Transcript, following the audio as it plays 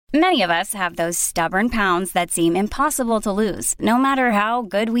Many of us have those stubborn pounds that seem impossible to lose, no matter how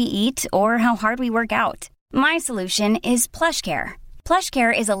good we eat or how hard we work out. My solution is PlushCare.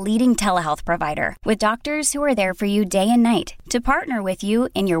 PlushCare is a leading telehealth provider with doctors who are there for you day and night to partner with you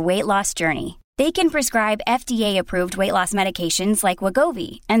in your weight loss journey. They can prescribe FDA-approved weight loss medications like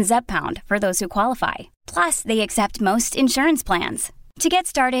Wegovy and Zepbound for those who qualify. Plus, they accept most insurance plans. To get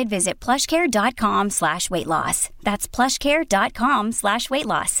started, visit plushcare.com/weightloss. That's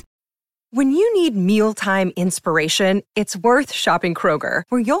plushcare.com/weightloss. When you need mealtime inspiration, it's worth shopping Kroger,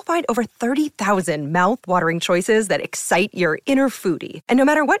 where you'll find over 30,000 mouth-watering choices that excite your inner foodie. And no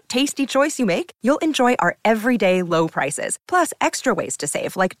matter what tasty choice you make, you'll enjoy our everyday low prices, plus extra ways to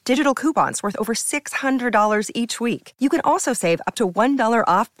save, like digital coupons worth over $600 each week. You can also save up to $1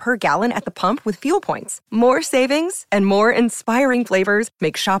 off per gallon at the pump with fuel points. More savings and more inspiring flavors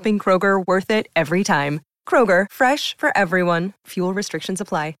make shopping Kroger worth it every time. Kroger, fresh for everyone. Fuel restrictions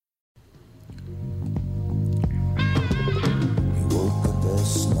apply.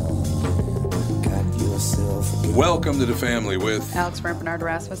 Welcome to the family with Alex Brant-Bernard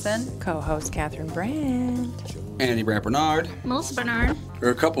Rasmussen, co-host Catherine Brandt, Andy Brant-Bernard, Melissa Bernard. There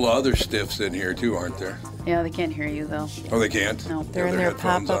are a couple of other stiffs in here too, aren't there? Yeah, they can't hear you though. Oh, they can't? No. They're in their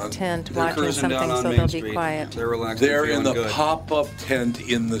pop-up tent They're watching cruising down something, on so Main they'll Street. be quiet. They're relaxing. They're in the good. pop-up tent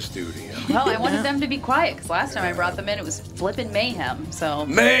in the studio. Well, I wanted them to be quiet because last time I brought them in, it was flippin' mayhem. So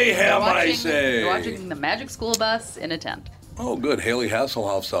Mayhem, I they're say. watching the Magic School Bus in a tent. Oh, good. Haley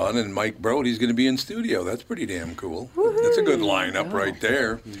Hasselhoff's on, and Mike Brody's going to be in studio. That's pretty damn cool. Woo-hoo. That's a good lineup right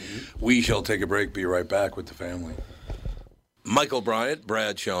there. Mm-hmm. We shall take a break. Be right back with the family. Michael Bryant,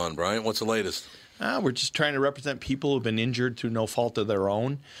 Bradshaw and Bryant, what's the latest? We're just trying to represent people who've been injured through no fault of their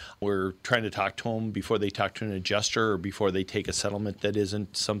own. We're trying to talk to them before they talk to an adjuster or before they take a settlement that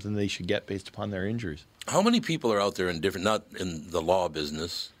isn't something they should get based upon their injuries. How many people are out there in different, not in the law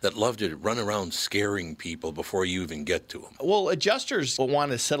business, that love to run around scaring people before you even get to them? Well, adjusters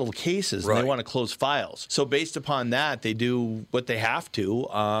want to settle cases and they want to close files. So based upon that, they do what they have to.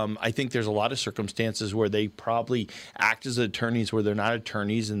 I think there's a lot of circumstances where they probably act as attorneys where they're not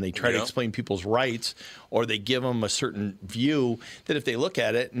attorneys and they try to explain people's rights, or they give them a certain view that if they look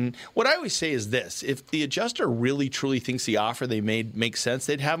at it, and what I always say is this, if the adjuster really truly thinks the offer they made makes sense,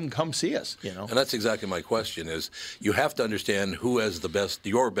 they'd have them come see us, you know. And that's exactly my question is, you have to understand who has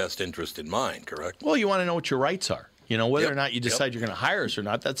your best interest in mind, correct? Well, you want to know what your rights are. You know, whether or not you decide you're going to hire us or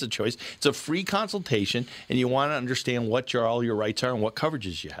not, that's a choice. It's a free consultation, and you want to understand what all your rights are and what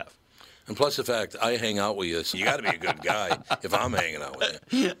coverages you have. And plus the fact I hang out with you, so you got to be a good guy if I'm hanging out with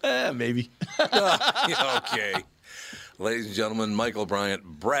you. Maybe. Okay. Ladies and gentlemen, Michael Bryant,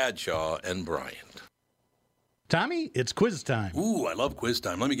 Bradshaw and Bryant. Tommy, it's quiz time. Ooh, I love quiz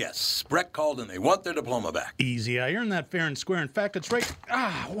time. Let me guess. Breck called and they want their diploma back. Easy. I earned that fair and square. In fact, it's right.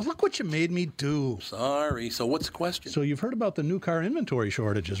 Well, look what you made me do. Sorry. So what's the question? So you've heard about the new car inventory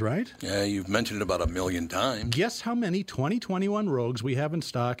shortages, right? Yeah, you've mentioned it about 1,000,000 times. Guess how many 2021 Rogues we have in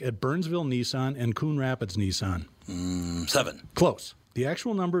stock at Burnsville Nissan and Coon Rapids Nissan? 7. Close. The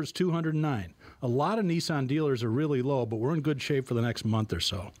actual number is 209. A lot of Nissan dealers are really low, but we're in good shape for the next month or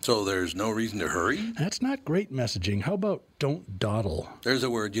so. So there's no reason to hurry? That's not great messaging. How about don't dawdle? There's a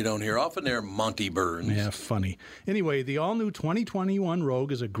word you don't hear often there, Monty Burns. Yeah, funny. Anyway, the all-new 2021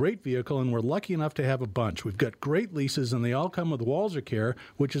 Rogue is a great vehicle, and we're lucky enough to have a bunch. We've got great leases, and they all come with Walzer Care,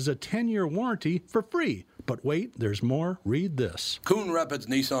 which is a 10-year warranty for free. But wait, there's more. Read this. Coon Rapids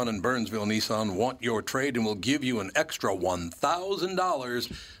Nissan and Burnsville Nissan want your trade and will give you an extra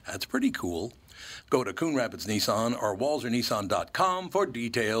 $1,000. That's pretty cool. Go to Coon Rapids Nissan or WalzerNissan.com for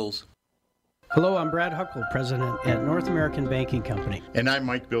details. Hello, I'm Brad Huckle, President at North American Banking Company. And I'm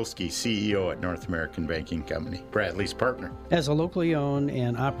Mike Bilski, CEO at North American Banking Company, Bradley's partner. As a locally owned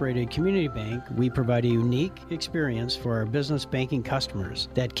and operated community bank, we provide a unique experience for our business banking customers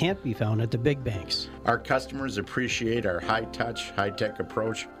that can't be found at the big banks. Our customers appreciate our high-touch, high-tech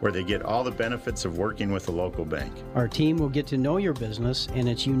approach where they get all the benefits of working with a local bank. Our team will get to know your business and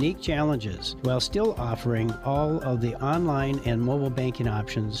its unique challenges while still offering all of the online and mobile banking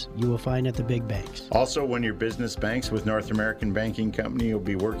options you will find at the big banks. Also, when your business banks with North American Banking Company, you'll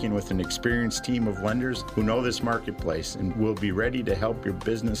be working with an experienced team of lenders who know this marketplace and will be ready to help your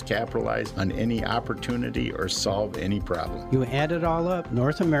business capitalize on any opportunity or solve any problem. You add it all up,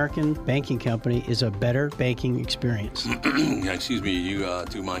 North American Banking Company is a better banking experience. Excuse me, you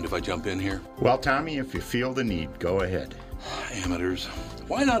two mind if I jump in here? Well, Tommy, if you feel the need, go ahead. Amateurs.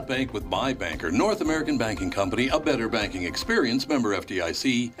 Why not bank with my banker, North American Banking Company, a better banking experience, member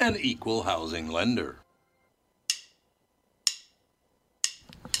FDIC, and equal housing lender.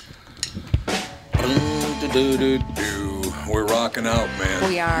 We're rocking out, man.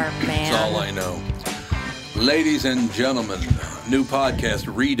 We are, man. That's all I know. Ladies and gentlemen, new podcast,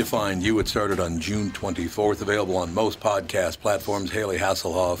 Redefined You. It started on June 24th, available on most podcast platforms. Haley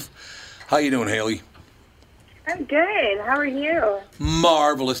Hasselhoff. How you doing, Haley? I'm good. How are you?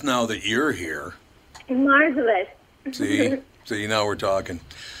 Marvelous now that you're here. Marvelous. See, now we're talking.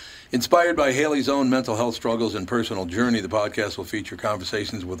 Inspired by Haley's own mental health struggles and personal journey, the podcast will feature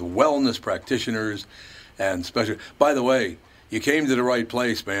conversations with wellness practitioners and special. By the way, you came to the right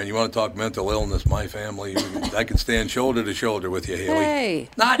place, man. You want to talk mental illness, my family, I can stand shoulder to shoulder with you, Haley. Hey.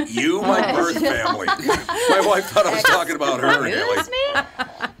 Not you, my birth family. My wife thought I was talking about her, Haley.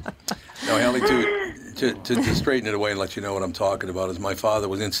 No, Haley, to straighten it away and let you know what I'm talking about is my father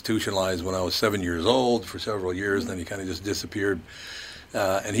was institutionalized when I was 7 years old for several years, and then he kind of just disappeared.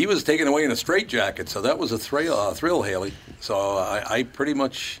 And he was taken away in a straitjacket, so that was a thrill, Haley. So I pretty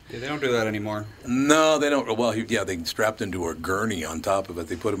much... Yeah, they don't do that anymore. No, they don't. Well, they strapped him to a gurney on top of it.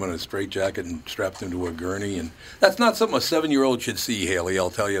 They put him in a straitjacket and strapped him to a gurney. And that's not something a 7-year-old should see, Haley, I'll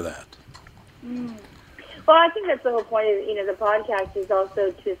tell you that. Well, I think that's the whole point of, the podcast is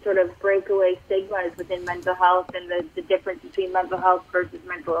also to sort of break away stigmas within mental health and the difference between mental health versus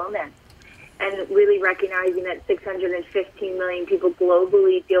mental illness. And really recognizing that 615 million people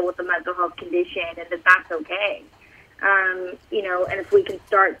globally deal with a mental health condition, and that's okay. And if we can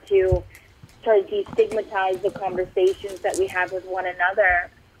start to destigmatize the conversations that we have with one another,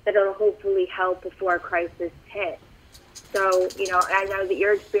 that it'll hopefully help before a crisis hits. So, I know that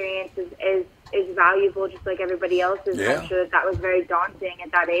your experience is valuable, just like everybody else's. Yeah. I'm sure that was very daunting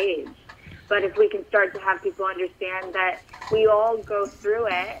at that age. But if we can start to have people understand that we all go through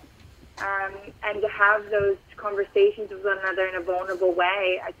it, and to have those conversations with one another in a vulnerable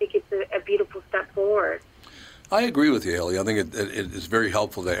way, I think it's a beautiful step forward. I agree with you, Haley. I think it is very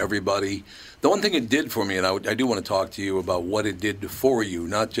helpful to everybody. The one thing it did for me, and I do want to talk to you about what it did for you,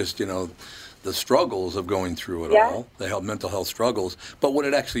 not just, the struggles of going through it all, the mental health struggles, but what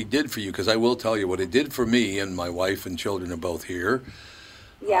it actually did for you, because I will tell you what it did for me, and my wife and children are both here.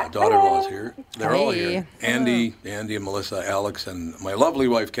 Yeah. Daughter-in-law's here. They're all Hey. here. Andy and Melissa, Alex, and my lovely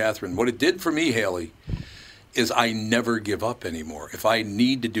wife, Catherine. What it did for me, Haley, is I never give up anymore. If I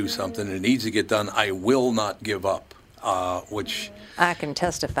need to do something and it needs to get done, I will not give up, which... I can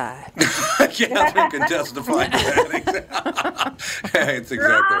testify. Catherine can testify to that. It's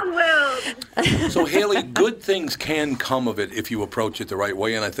exactly. So, Haley, good things can come of it if you approach it the right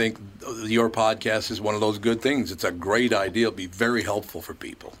way, and I think your podcast is one of those good things. It's a great idea. It'll be very helpful for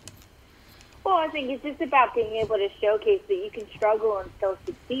people. Well, I think it's just about being able to showcase that you can struggle and still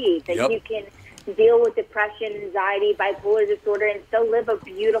succeed, that you can deal with depression, anxiety, bipolar disorder, and still live a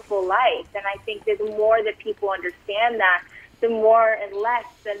beautiful life. And I think that the more that people understand that, the more and less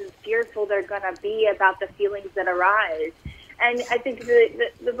than fearful they're going to be about the feelings that arise. And I think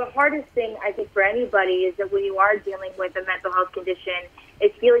the hardest thing, I think, for anybody is that when you are dealing with a mental health condition,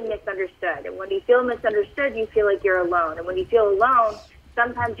 is feeling misunderstood. And when you feel misunderstood, you feel like you're alone. And when you feel alone,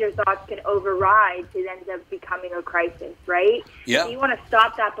 sometimes your thoughts can override to end up becoming a crisis, right? Yeah. So you want to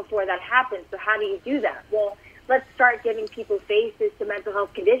stop that before that happens. So how do you do that? Well, let's start giving people faces to mental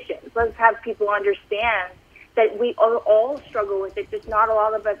health conditions. Let's have people understand that we all struggle with it, just not a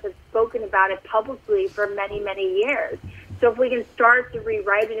lot of us have spoken about it publicly for many, many years. So if we can start to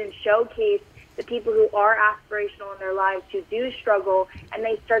rewrite it and showcase the people who are aspirational in their lives, who do struggle, and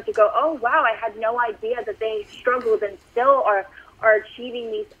they start to go, oh, wow, I had no idea that they struggled and still are achieving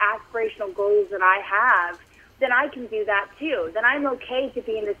these aspirational goals that I have, then I can do that too. Then I'm okay to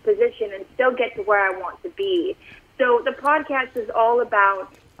be in this position and still get to where I want to be. So the podcast is all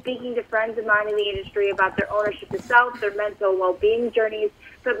about speaking to friends of mine in the industry about their ownership of self, their mental well-being journeys,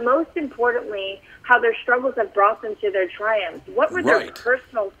 but most importantly, how their struggles have brought them to their triumphs. What were their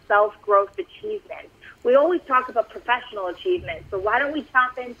personal self-growth achievements? We always talk about professional achievements, so why don't we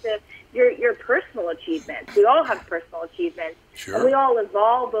tap into your personal achievements? We all have personal achievements, and we all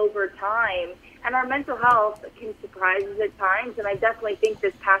evolve over time, and our mental health can surprise us at times, and I definitely think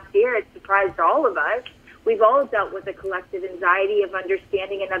this past year it surprised all of us. We've all dealt with a collective anxiety of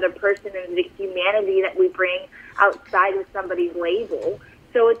understanding another person and the humanity that we bring outside of somebody's label.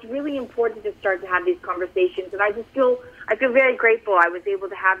 So it's really important to start to have these conversations, and I feel very grateful I was able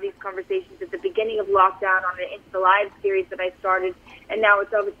to have these conversations at the beginning of lockdown on the Insta Live series that I started, and now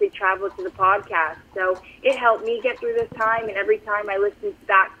it's obviously traveled to the podcast. So it helped me get through this time, and every time I listen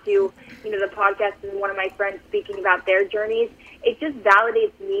back to the podcast and one of my friends speaking about their journeys, it just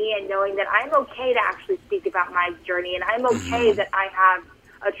validates me and knowing that I'm okay to actually speak about my journey, and I'm okay that I have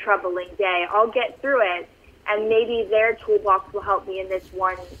a troubling day. I'll get through it, and maybe their toolbox will help me in this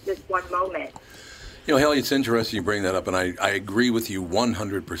one moment. You know, Haley, it's interesting you bring that up, and I agree with you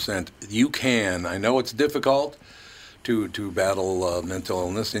 100%. You can. I know it's difficult to battle mental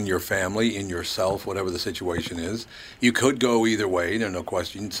illness in your family, in yourself, whatever the situation is. You could go either way, there's no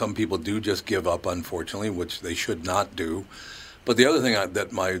question. Some people do just give up, unfortunately, which they should not do. But the other thing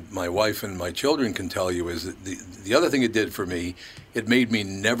that my wife and my children can tell you is that the other thing it did for me, it made me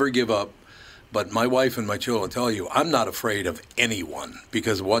never give up. But my wife and my children will tell you, I'm not afraid of anyone,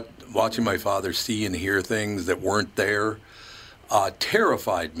 because watching my father see and hear things that weren't there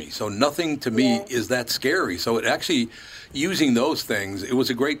terrified me. So nothing to me is that scary. So it actually, using those things, it was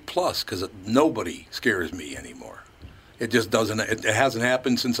a great plus, because nobody scares me anymore. It just doesn't. It hasn't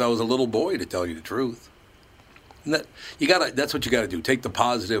happened since I was a little boy, to tell you the truth. And that's what you got to do. Take the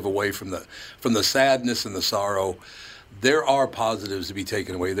positive away from the sadness and the sorrow. There are positives to be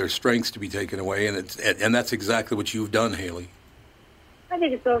taken away. There's strengths to be taken away, and that's exactly what you've done, Haley. I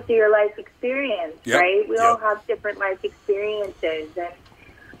think it's also your life experience, right? We all have different life experiences,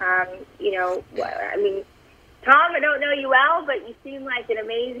 and you know, I mean, Tom, I don't know you well, but you seem like an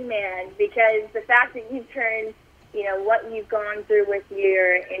amazing man, because the fact that you've turned, you know, what you've gone through with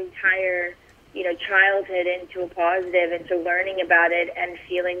your entire, you know, childhood into a positive, into learning about it and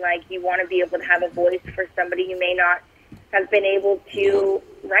feeling like you want to be able to have a voice for somebody who may not have been able to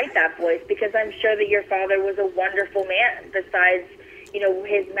write that voice, because I'm sure that your father was a wonderful man besides, you know,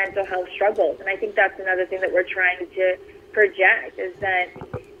 his mental health struggles. And I think that's another thing that we're trying to project, is that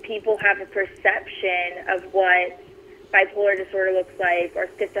people have a perception of what bipolar disorder looks like or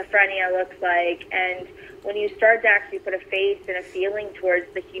schizophrenia looks like, and when you start to actually put a face and a feeling towards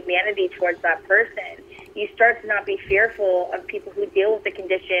the humanity towards that person, you start to not be fearful of people who deal with the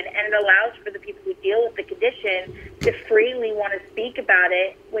condition, and it allows for the people who deal with the condition to freely want to speak about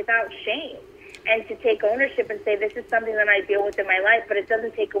it without shame, and to take ownership and say, this is something that I deal with in my life, but it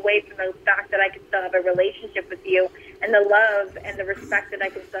doesn't take away from the fact that I can still have a relationship with you, and the love and the respect that I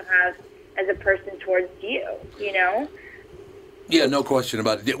can still have as a person towards you, you know? Yeah, no question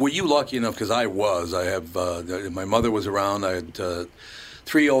about it. Were you lucky enough? Because I was. I have my mother was around. I had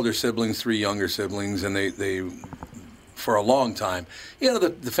 3 older siblings, 3 younger siblings, and they for a long time, you know,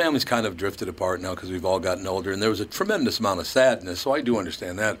 the family's kind of drifted apart now because we've all gotten older, and there was a tremendous amount of sadness. So I do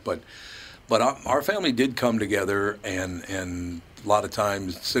understand that, but our family did come together, and a lot of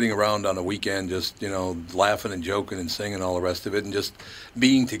times sitting around on a weekend, just, you know, laughing and joking and singing, all the rest of it, and just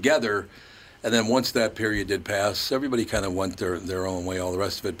being together. And then once that period did pass, everybody kind of went their own way, all the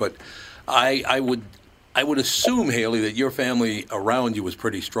rest of it. But I would assume, Haley, that your family around you was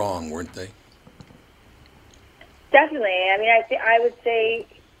pretty strong, weren't they? Definitely. I mean, I would say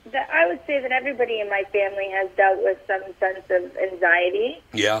that everybody in my family has dealt with some sense of anxiety.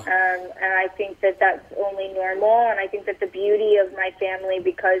 Yeah. And I think that that's only normal. And I think that the beauty of my family,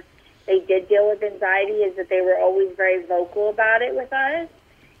 because they did deal with anxiety, is that they were always very vocal about it with us.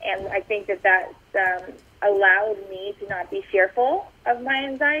 And I think that that's allowed me to not be fearful of my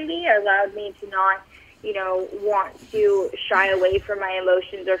anxiety, allowed me to not, you know, want to shy away from my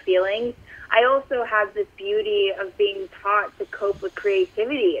emotions or feelings. I also have this beauty of being taught to cope with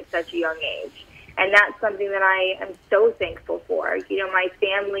creativity at such a young age. And that's something that I am so thankful for. You know, my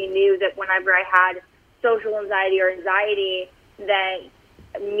family knew that whenever I had social anxiety or anxiety, that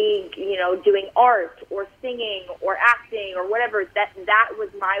me, you know, doing art or singing or acting or whatever, that was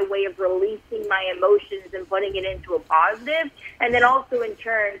my way of releasing my emotions and putting it into a positive, and then also in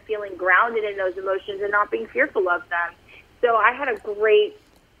turn feeling grounded in those emotions and not being fearful of them. So I had a great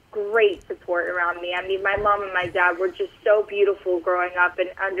support around me. I mean, my mom and my dad were just so beautiful growing up and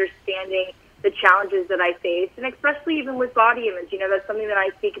understanding the challenges that I faced, and especially even with body image. You know, that's something that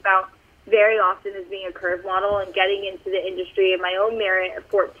I speak about very often, as being a curve model and getting into the industry in my own merit at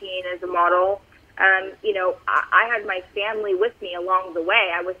 14 as a model. You know, I had my family with me along the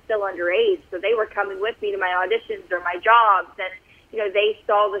way. I was still underage, so they were coming with me to my auditions or my jobs, and, you know, they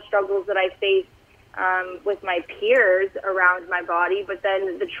saw the struggles that I faced with my peers around my body, but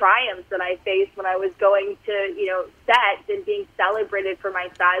then the triumphs that I faced when I was going to, you know, sets and being celebrated for my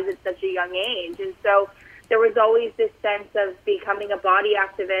size at such a young age. And so there was always this sense of becoming a body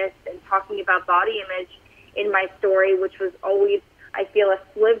activist and talking about body image in my story, which was always, I feel, a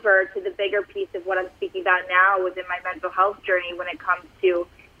sliver to the bigger piece of what I'm speaking about now within my mental health journey when it comes to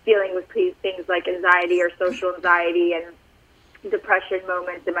dealing with things like anxiety or social anxiety and depression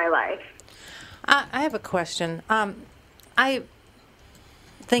moments in my life. I have a question. I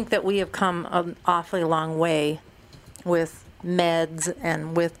think that we have come an awfully long way with meds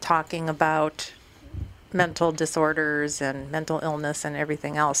and with talking about mental disorders and mental illness and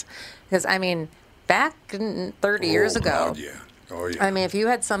everything else. Because, I mean, back 30 years ago, God, Oh, yeah. I mean, if you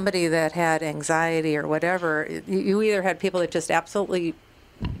had somebody that had anxiety or whatever, you either had people that just absolutely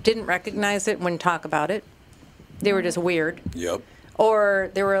didn't recognize it, wouldn't talk about it. They were just weird. Yep. Or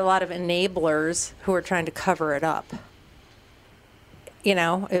there were a lot of enablers who were trying to cover it up. You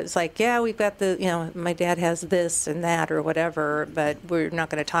know, it's like, yeah, we've got my dad has this and that or whatever, but we're not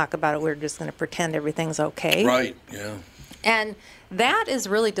going to talk about it. We're just going to pretend everything's okay. Right, yeah. And that is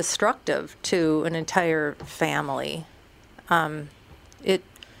really destructive to an entire family. It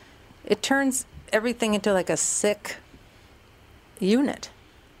turns everything into like a sick unit,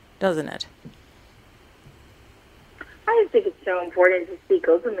 doesn't it? I just think it's so important to speak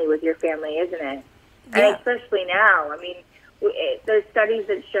openly with your family, isn't it? Yeah. And especially now. I mean, there's studies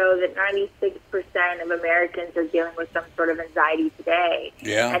that show that 96% of Americans are dealing with some sort of anxiety today.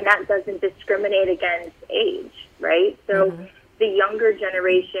 Yeah. And that doesn't discriminate against age, right? So the younger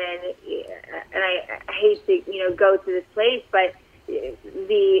generation, and I hate to, go to this place, but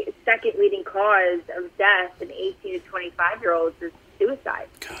the second leading cause of death in 18 to 25-year-olds is suicide.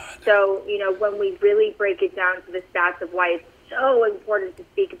 God. So, when we really break it down to the stats of why it's so important to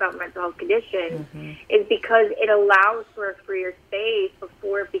speak about mental health conditions is because it allows for a freer space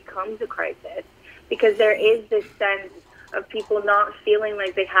before it becomes a crisis. Because there is this sense of people not feeling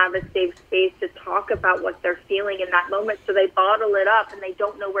like they have a safe space to talk about what they're feeling in that moment, so they bottle it up and they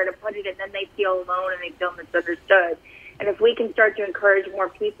don't know where to put it, and then they feel alone and they feel misunderstood. And if we can start to encourage more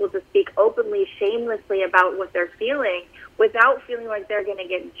people to speak openly, shamelessly about what they're feeling without feeling like they're going to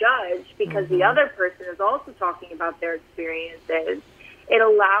get judged because the other person is also talking about their experiences, it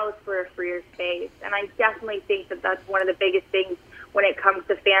allows for a freer space. And I definitely think that that's one of the biggest things when it comes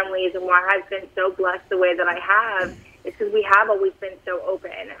to families, and why I've been so blessed the way that I have is because we have always been so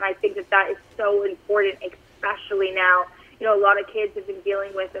open. And I think that that is so important, especially now. A lot of kids have been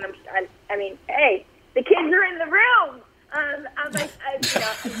dealing with, and I mean, hey, the kids are in the room.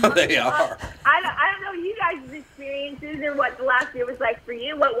 They are. I don't know you guys' experiences or what the last year was like for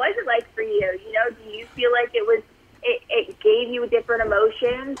you. What was it like for you? Do you feel like it gave you different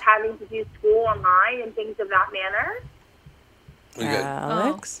emotions having to do school online and things of that manner?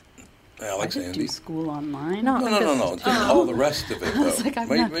 Alex? Alex, I didn't Andy. do school online. No. All the rest of it, though. Like,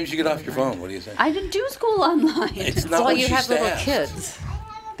 maybe you should get off your phone. What do you think? I didn't do school online. It's not Well, what you she have little asked. kids.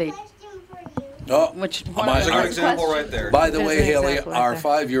 They. Oh, Which a one good example right there. By the There's way, an Haley, example right our there.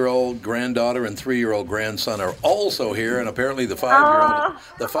 5-year-old granddaughter and 3-year-old grandson are also here, and apparently the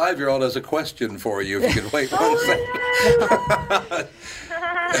 5-year-old has a question for you. If you could wait 1 second.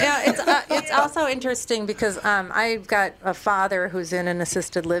 Yeah, it's also interesting because I've got a father who's in an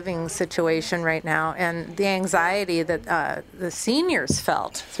assisted living situation right now, and the anxiety that the seniors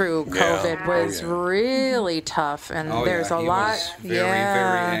felt through COVID was really tough, and there's a lot. He was very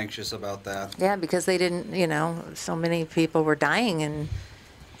anxious about that. Yeah, because they didn't, so many people were dying in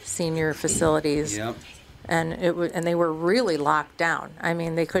senior facilities. Yep. And they were really locked down. I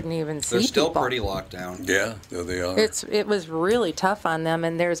mean, they couldn't even see They're still people. pretty locked down. Yeah, there they are. It was really tough on them,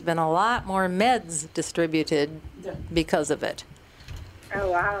 and there's been a lot more meds distributed because of it.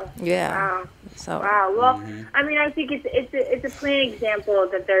 Oh wow! Yeah. Wow. So. Wow. Well, I mean, I think it's a plain example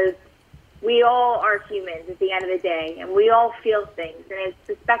that we all are humans at the end of the day, and we all feel things, and it's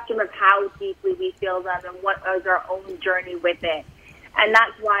the spectrum of how deeply we feel them and what is our own journey with it. And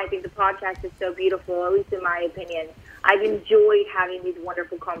that's why I think the podcast is so beautiful, at least in my opinion. I've enjoyed having these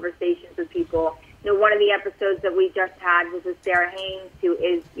wonderful conversations with people. One of the episodes that we just had was with Sarah Haynes, who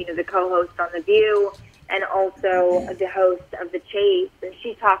is, the co-host on The View and also the host of The Chase. And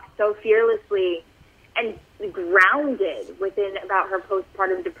she talks so fearlessly and grounded about her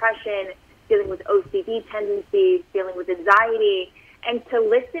postpartum depression, dealing with OCD tendencies, dealing with anxiety. And to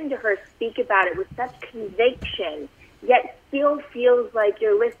listen to her speak about it with such conviction, yet still feels like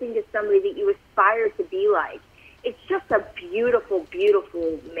you're listening to somebody that you aspire to be like. It's just a beautiful,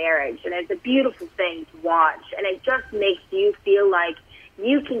 beautiful marriage, and it's a beautiful thing to watch, and it just makes you feel like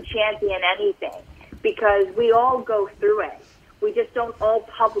you can champion anything because we all go through it. We just don't all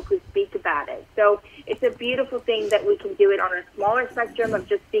publicly speak about it. So it's a beautiful thing that we can do it on a smaller spectrum of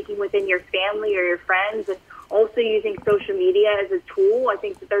just speaking within your family or your friends, and also using social media as a tool. I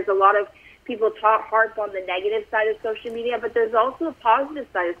think that there's a lot of people harp on the negative side of social media, but there's also a positive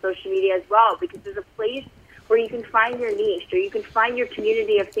side of social media as well, because there's a place where you can find your niche, or you can find your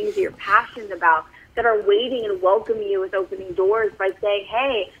community of things that you're passionate about that are waiting and welcoming you with opening doors by saying,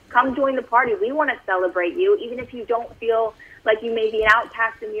 hey, come join the party. We want to celebrate you. Even if you don't feel like you may be an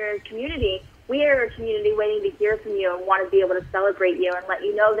outcast in your community, we are a community waiting to hear from you and want to be able to celebrate you and let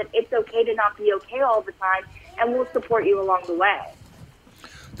you know that it's okay to not be okay all the time, and we'll support you along the way.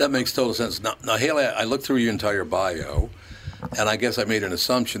 That makes total sense. Now, Haley, I looked through your entire bio, And I guess I made an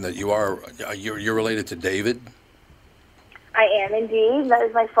assumption that you're related to David. I am indeed. That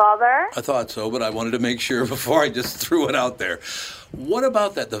is my father. I thought so, but I wanted to make sure before I just threw it out there. What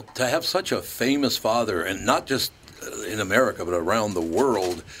about that, to have such a famous father, and not just in America, but around the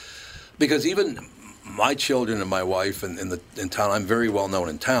world? Because even my children and my wife in town, I'm very well known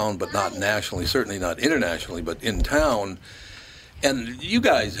in town, but not nationally, certainly not internationally, but in town. And you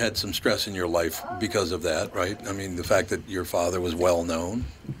guys had some stress in your life because of that, right? I mean, the fact that your father was well known.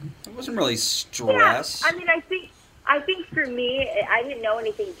 It wasn't really stress. Yeah, I mean, I think for me, I didn't know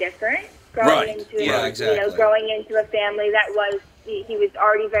anything different growing into growing into a family that was he was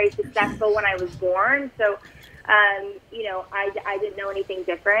already very successful when I was born. So, I didn't know anything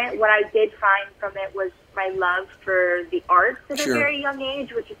different. What I did find from it was my love for the arts at a very young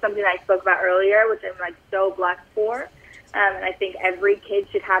age, which is something I spoke about earlier, which I'm so blessed for. And I think every kid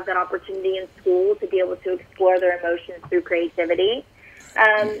should have that opportunity in school to be able to explore their emotions through creativity.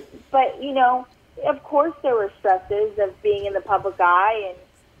 But, of course there were stresses of being in the public eye and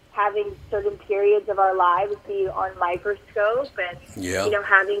having certain periods of our lives be on microscope and,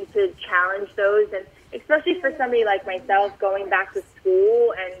 having to challenge those. And especially for somebody like myself going back to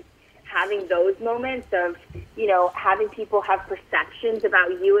school and having those moments of, having people have perceptions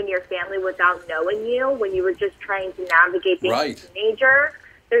about you and your family without knowing you when you were just trying to navigate being a teenager.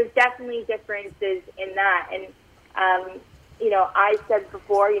 There's definitely differences in that. And, I said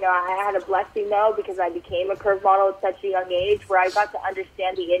before, I had a blessing, though, because I became a curve model at such a young age where I got to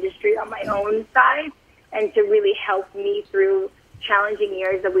understand the industry on my own side and to really help me through challenging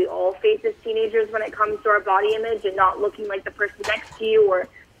years that we all face as teenagers when it comes to our body image and not looking like the person next to you or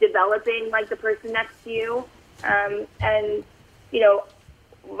developing like the person next to you.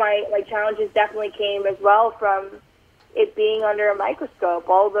 My challenges definitely came as well from it being under a microscope.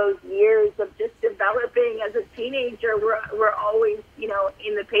 All those years of just developing as a teenager were always,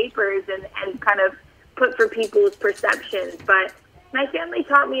 in the papers and kind of put for people's perceptions. But my family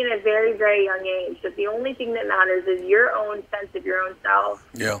taught me in a very, very young age that the only thing that matters is your own sense of your own self,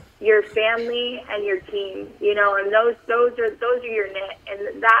 your family, and your team. And those are your knit,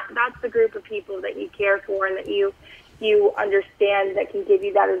 and that's the group of people that you care for and that you understand, that can give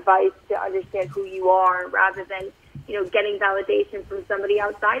you that advice to understand who you are, rather than getting validation from somebody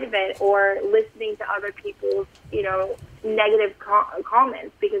outside of it or listening to other people's negative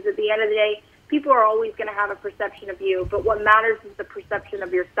comments. Because at the end of the day, people are always going to have a perception of you, but what matters is the perception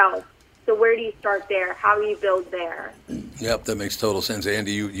of yourself. So where do you start there? How do you build there? Yep, that makes total sense.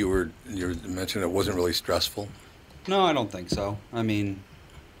 Andy, you mentioned it wasn't really stressful. No, I don't think so. I mean,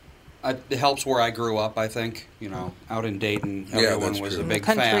 it helps where I grew up, I think. Out in Dayton, everyone was a big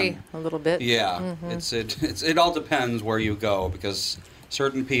country, fan. A little bit. Yeah, it all depends where you go, because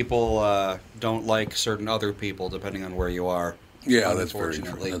certain people don't like certain other people depending on where you are. Yeah, that's very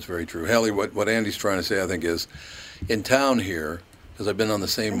true. That's very true. Hallie, what Andy's trying to say, I think, is in town here, because I've been on the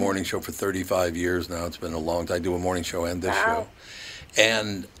same morning show for 35 years now. It's been a long time. I do a morning show and this show.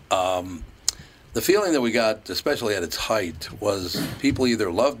 And the feeling that we got, especially at its height, was people either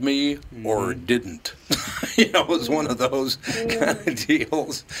loved me or didn't. It was one of those kind of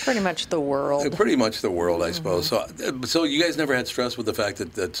deals. Pretty much the world. Pretty much the world, I suppose. So you guys never had stress with the fact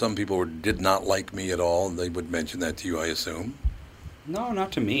that some people did not like me at all? They would mention that to you, I assume? No,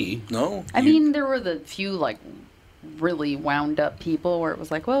 not to me. No? I mean, there were the few, really wound up people where it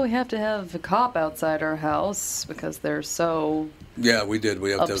was like, well, we have to have a cop outside our house because they're so we did. We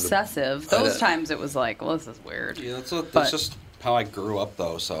have obsessive. To have Those times it was like, well, this is weird. Yeah, that's just how I grew up,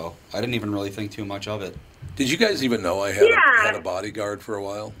 though, so I didn't even really think too much of it. Did you guys even know I had a bodyguard for a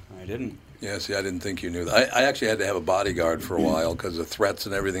while? I didn't. Yeah, see, I didn't think you knew that. I actually had to have a bodyguard for a while because of threats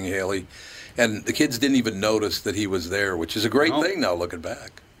and everything, Haley. And the kids didn't even notice that he was there, which is a great thing now, looking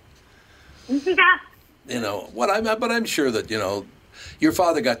back. But I'm sure that, your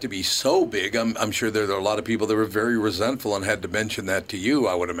father got to be so big. I'm sure there are a lot of people that were very resentful and had to mention that to you,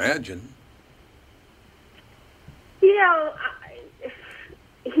 I would imagine. Here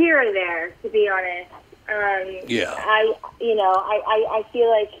or there, to be honest. I feel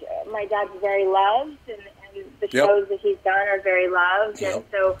like my dad's very loved, and the shows that he's done are very loved, and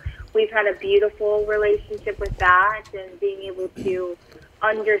so we've had a beautiful relationship with that, and being able to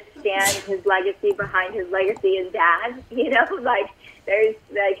understand his legacy behind his legacy as dad. There's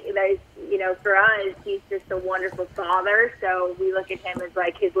for us, he's just a wonderful father. So we look at him as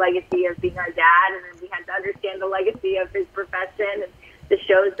his legacy of being our dad, and then we had to understand the legacy of his profession and the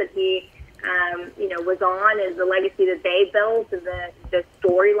shows that he was on, and the legacy that they built, and the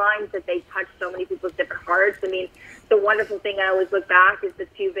storylines that they touched so many people's different hearts. I mean, the wonderful thing I always look back is the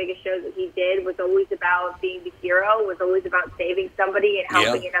two biggest shows that he did was always about being the hero, was always about saving somebody and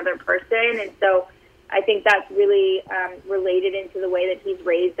helping another person. And so I think that's really related into the way that he's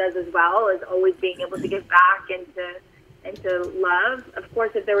raised us as well, is always being able to give back and to love. Of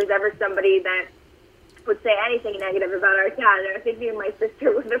course, if there was ever somebody that would say anything negative about our dad, I think me and my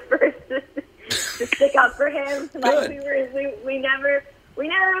sister were the first to stick up for him. Like we never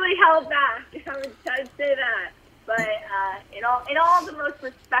really held back. I'd say that. But in all the most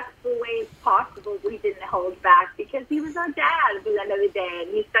respectful ways possible, we didn't hold back because he was our dad at the end of the day,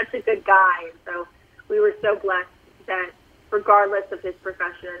 and he's such a good guy. And so we were so blessed that regardless of his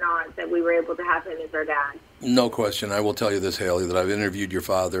profession or not, that we were able to have him as our dad. No question. I will tell you this, Haley, that I've interviewed your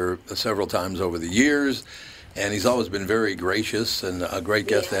father several times over the years, and he's always been very gracious and a great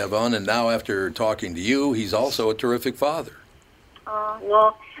guest to have on. And now after talking to you, he's also a terrific father.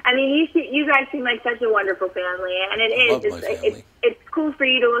 Well, I mean, you guys seem like such a wonderful family, and it is. It's cool for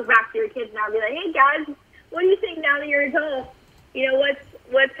you to look back to your kids now and be like, hey, guys, what do you think now that you're adults? You know,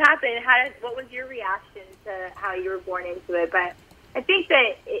 what's happened? What was your reaction to how you were born into it? But I think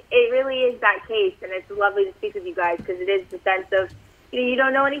that it really is that case, and it's lovely to speak with you guys because it is the sense of, you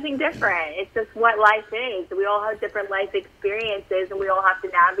don't know anything different. It's just what life is. We all have different life experiences, and we all have to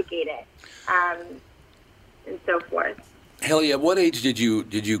navigate it, and so forth. Haley, at what age did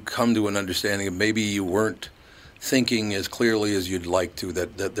you come to an understanding of maybe you weren't thinking as clearly as you'd like to,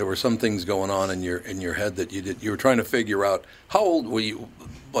 that there were some things going on in your head that you were trying to figure out? How old were you?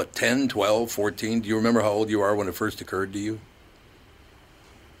 What, 10, 12, 14? Do you remember how old you are when it first occurred to you?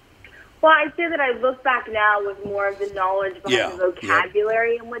 Well, I'd say that I look back now with more of the knowledge behind the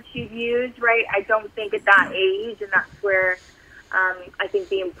vocabulary in which you've used, right? I don't think at that age, and that's where I think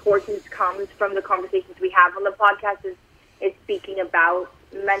the importance comes from the conversations we have on the podcast is speaking about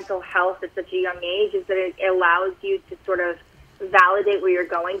mental health at such a young age, is that it allows you to sort of validate what you're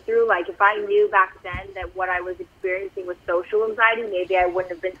going through. Like, if I knew back then that what I was experiencing was social anxiety, maybe I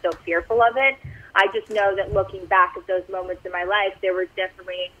wouldn't have been so fearful of it. I just know that looking back at those moments in my life, there were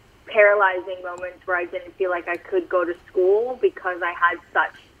definitely paralyzing moments where I didn't feel like I could go to school because I had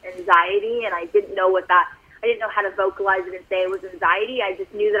such anxiety, and I didn't know I didn't know how to vocalize it and say it was anxiety. I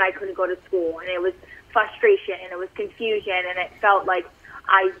just knew that I couldn't go to school, and it was frustration, and it was confusion, and it felt like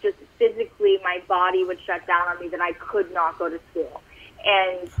I just physically, my body would shut down on me, that I could not go to school.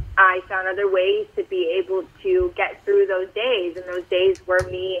 And I found other ways to be able to get through those days, and those days were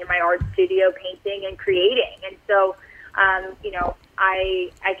me in my art studio painting and creating. And so,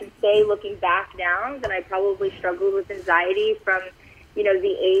 I can say, looking back now, that I probably struggled with anxiety from,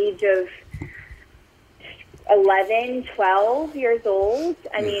 the age of 11, 12 years old.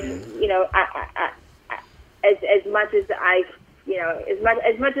 I mean, as much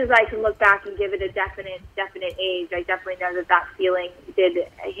as I can look back and give it a definite age, I definitely know that feeling did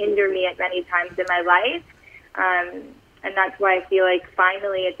hinder me at many times in my life. And that's why I feel like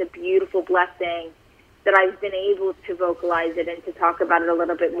finally it's a beautiful blessing that I've been able to vocalize it and to talk about it a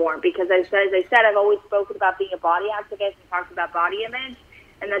little bit more. Because as I said, I've always spoken about being a body activist and talked about body image.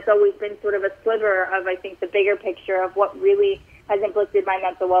 And that's always been sort of a sliver of, I think, the bigger picture of what really has inflicted my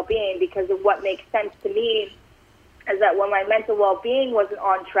mental well-being, because of what makes sense to me is that when my mental well-being wasn't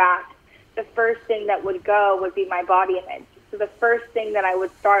on track, the first thing that would go would be my body image. So the first thing that I would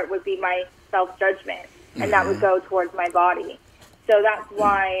start would be my self-judgment, and that would go towards my body. So that's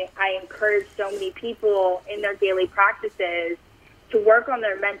why I encourage so many people in their daily practices to work on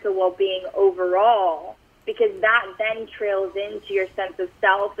their mental well-being overall, because that then trails into your sense of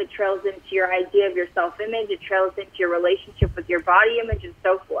self, it trails into your idea of your self-image, it trails into your relationship with your body image, and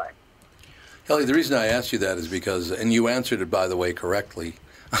so forth. Kelly, the reason I asked you that is because, and you answered it, by the way, correctly,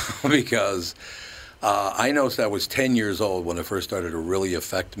 because I noticed I was 10 years old when it first started to really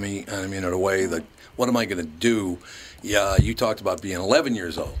affect me. I mean, in a way that, what am I going to do? Yeah, you talked about being 11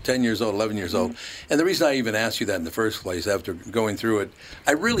 years old, 10 years old, 11 years old. And the reason I even asked you that in the first place, after going through it,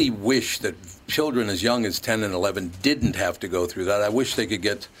 I really wish that children as young as 10 and 11 didn't have to go through that. I wish they could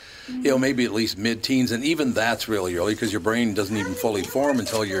get, maybe at least mid-teens, and even that's really early because your brain doesn't even fully form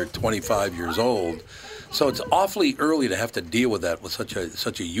until you're 25 years old. So it's awfully early to have to deal with that with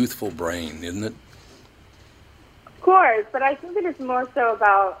such a youthful brain, isn't it? Of course, but I think that it's more so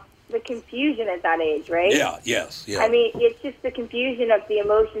about the confusion at that age, right? Yeah, yes, yeah. I mean, it's just the confusion of the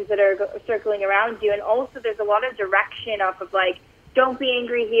emotions that are circling around you, and also there's a lot of direction off of, like, don't be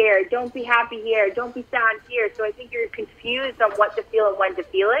angry here, don't be happy here, don't be sad here. So I think you're confused on what to feel and when to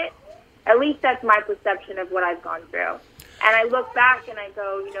feel it. At least that's my perception of what I've gone through. And I look back and I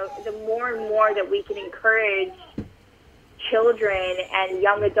go, the more and more that we can encourage children and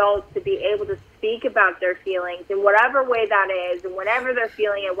young adults to be able to speak about their feelings in whatever way that is, and whenever they're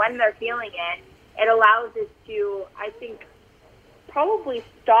feeling it, when they're feeling it, it allows us to, I think, probably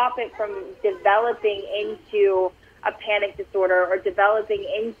stop it from developing into a panic disorder or developing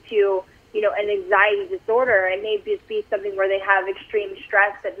into, an anxiety disorder. It may just be something where they have extreme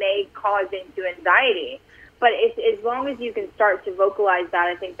stress that may cause into anxiety. But as long as you can start to vocalize that,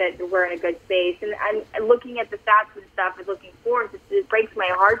 I think that we're in a good space. And I'm looking at the stats and stuff and looking forward. It breaks my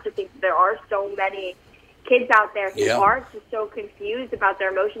heart to think that there are so many kids out there who are just so confused about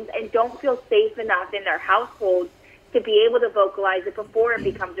their emotions and don't feel safe enough in their households to be able to vocalize it before it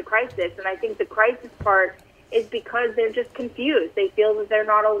becomes a crisis. And I think the crisis part is because they're just confused. They feel that they're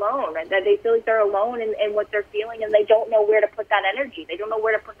not alone, and that they feel like they're alone in what they're feeling, and they don't know where to put that energy. They don't know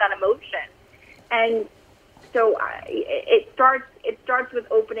where to put that emotion. And so it starts with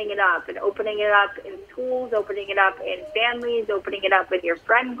opening it up, and opening it up in schools, opening it up in families, opening it up in your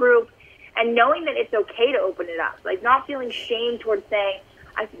friend group, and knowing that it's okay to open it up. Like, not feeling shame towards saying,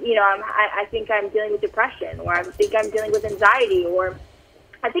 I think I'm dealing with depression, or I think I'm dealing with anxiety, or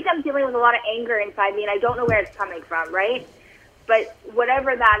I think I'm dealing with a lot of anger inside me, and I don't know where it's coming from, right? But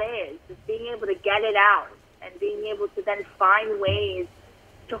whatever that is, just being able to get it out and being able to then find ways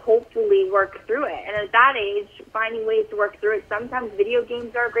to hopefully work through it. And at that age, finding ways to work through it, sometimes video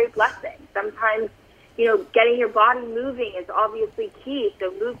games are a great blessing. Sometimes, getting your body moving is obviously key.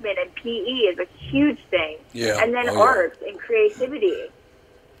 So movement and PE is a huge thing. Yeah. And then art and creativity.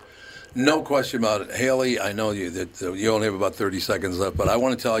 No question about it. Haley, I know you only have about 30 seconds left, but I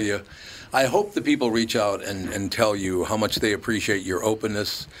want to tell you, I hope the people reach out and tell you how much they appreciate your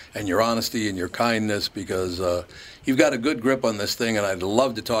openness and your honesty and your kindness, because you've got a good grip on this thing, and I'd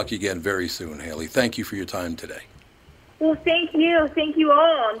love to talk to you again very soon, Haley. Thank you for your time today. Well, thank you. Thank you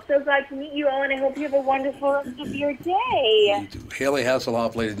all. I'm so glad to meet you all, and I hope you have a wonderful rest of your day. You too. Haley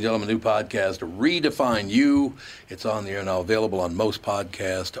Hasselhoff, ladies and gentlemen, new podcast, Redefine You. It's on the air now, available on most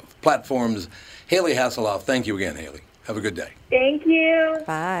podcast platforms. Haley Hasselhoff, thank you again, Haley. Have a good day. Thank you.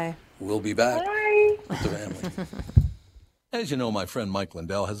 Bye. We'll be back Bye. with the family. As you know, my friend Mike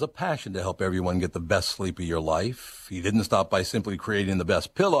Lindell has a passion to help everyone get the best sleep of your life. He didn't stop by simply creating the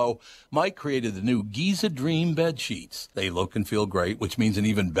best pillow. Mike created the new Giza Dream bed sheets. They look and feel great, which means an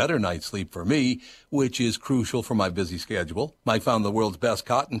even better night's sleep for me, which is crucial for my busy schedule. Mike found the world's best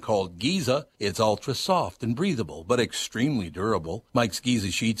cotton called Giza. It's ultra soft and breathable, but extremely durable. Mike's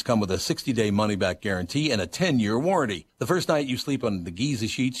Giza sheets come with a 60-day money-back guarantee and a 10-year warranty. The first night you sleep on the Giza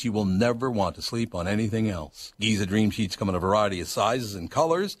sheets, you will never want to sleep on anything else. Giza Dream sheets come in a variety of sizes and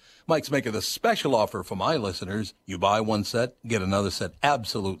colors. Mike's making a special offer for my listeners. You buy one set, get another set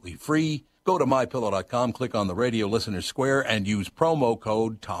absolutely free. Go to MyPillow.com, click on the Radio Listener Square, and use promo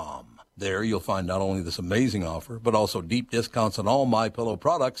code TOM. There you'll find not only this amazing offer, but also deep discounts on all MyPillow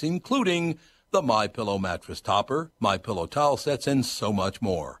products, including the MyPillow mattress topper, MyPillow towel sets, and so much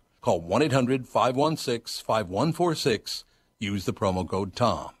more. Call 1-800-516-5146. Use the promo code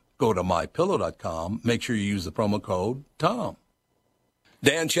TOM. Go to MyPillow.com. Make sure you use the promo code TOM.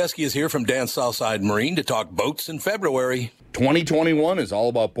 Dan Chesky is here from Dan's Southside Marine to talk boats in February. 2021 is all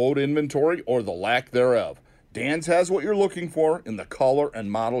about boat inventory or the lack thereof. Dan's has what you're looking for in the color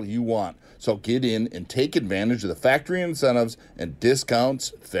and model you want. So get in and take advantage of the factory incentives and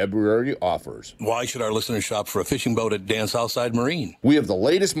discounts February offers. Why should our listeners shop for a fishing boat at Dan Southside Marine? We have the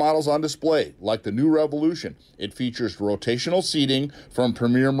latest models on display, like the new Revolution. It features rotational seating from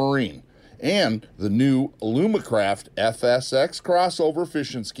Premier Marine. And the new Alumacraft FSX crossover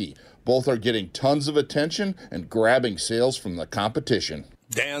fishing ski. Both are getting tons of attention and grabbing sales from the competition.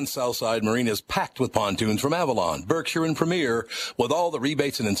 Dan Southside Marine is packed with pontoons from Avalon, Berkshire, and Premier, with all the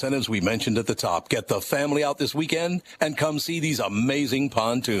rebates and incentives we mentioned at the top. Get the family out this weekend and come see these amazing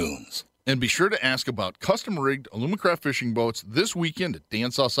pontoons. And be sure to ask about custom-rigged Alumacraft fishing boats this weekend at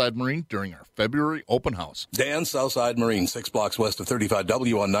Dan Southside Marine during our February open house. Dan Southside Marine, 6 blocks west of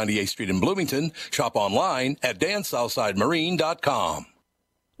 35W on 98th Street in Bloomington. Shop online at dansouthsidemarine.com.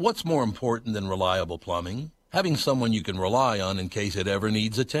 What's more important than reliable plumbing? Having someone you can rely on in case it ever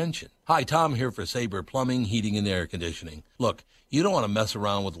needs attention. Hi, Tom here for Sabre Plumbing, Heating, and Air Conditioning. Look, you don't want to mess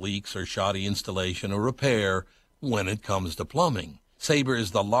around with leaks or shoddy installation or repair when it comes to plumbing. Sabre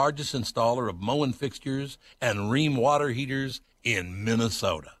is the largest installer of Moen fixtures and Rheem water heaters in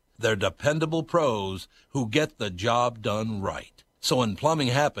Minnesota. They're dependable pros who get the job done right. So when plumbing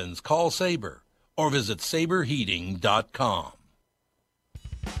happens, call Sabre or visit saberheating.com.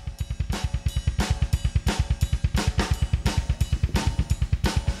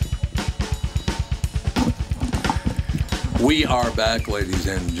 We are back, ladies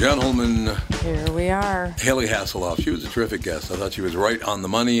and gentlemen. Here we are. Haley Hasselhoff, she was a terrific guest. I thought she was right on the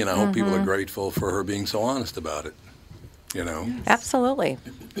money, and I hope people are grateful for her being so honest about it. You know? Absolutely.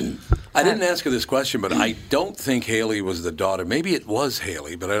 I didn't ask her this question, but I don't think Haley was the daughter. Maybe it was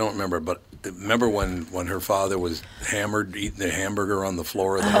Haley, but I don't remember. But remember when her father was hammered, eating the hamburger on the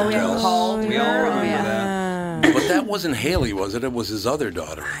floor of the hotel? We all remember that. But that wasn't Haley, was it? It was his other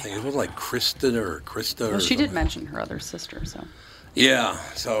daughter. I think it was like Krista or Krista. Well, or she did something. mention her other sister, so. Yeah,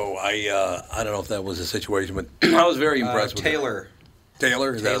 so I don't know if that was the situation, but I was very impressed with Taylor.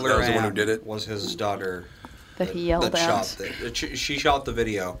 Taylor? That was the one who did it? Was his daughter. That he yelled at. She shot the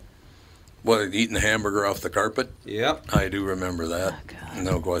video. What, eating the hamburger off the carpet? Yep. I do remember that.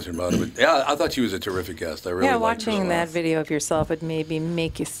 No question about it. But yeah, I thought she was a terrific guest. I really liked her watching a that lot. video of yourself would maybe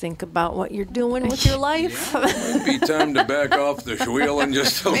make you think about what you're doing with your life. It'd be time to back off the wheel and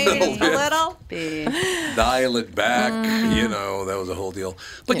just a little bit. Dial it back. You know, that was a whole deal.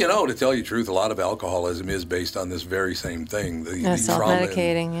 But, you know, to tell you the truth, a lot of alcoholism is based on this very same thing. The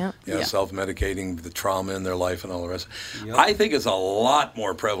self-medicating, self-medicating, the trauma in their life and all the rest. Yep. I think it's a lot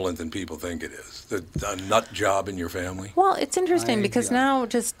more prevalent than people think it is. A nut job in your family. Well, it's interesting because now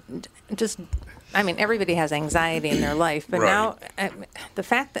I mean, everybody has anxiety in their life, but now the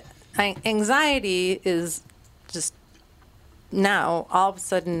fact that anxiety is just now all of a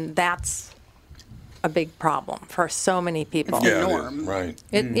sudden that's a big problem for so many people. It's the norm. Right.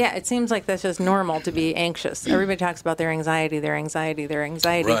 It seems like that's just normal to be anxious. Everybody talks about their anxiety.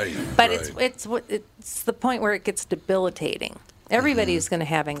 Right. But it's the point where it gets debilitating. Everybody's going to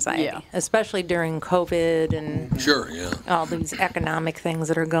have anxiety, especially during COVID and all these economic things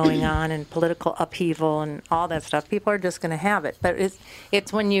that are going on and political upheaval and all that stuff. People are just going to have it. But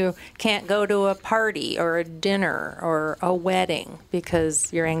it's when you can't go to a party or a dinner or a wedding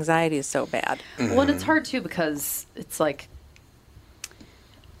because your anxiety is so bad. Well, and it's hard, too, because it's like,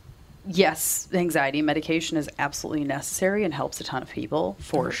 yes, anxiety medication is absolutely necessary and helps a ton of people,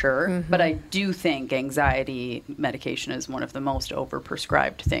 for sure. But I do think anxiety medication is one of the most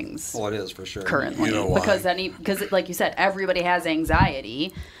overprescribed things. Well, it is, for sure. Currently. You know why? Because, like you said, everybody has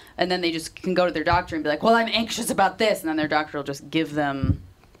anxiety, and then they just can go to their doctor and be like, well, I'm anxious about this, and then their doctor will just give them,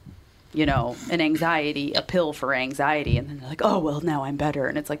 you know, a pill for anxiety, and then they're like, oh, well, now I'm better.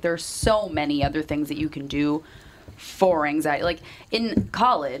 And it's like there are so many other things that you can do for anxiety. Like in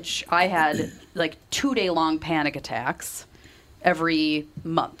college, I had like 2-day-long panic attacks every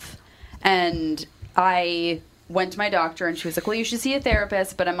month. And I went to my doctor and she was like, well, you should see a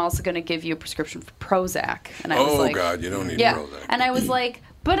therapist, but I'm also going to give you a prescription for Prozac. And I was like, God, you don't need Prozac. And I was like,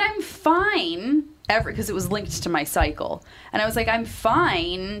 but I'm fine, because it was linked to my cycle. And I was like, I'm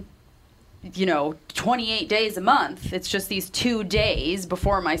fine, 28 days a month. It's just these 2 days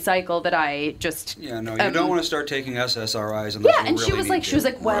before my cycle that I just... Yeah, no, you don't want to start taking SSRIs unless you and really she was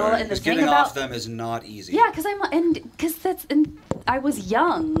like, well, and the thing getting about... off them is not easy. Yeah, because I was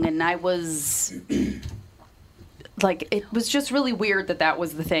young, and I was... like, it was just really weird that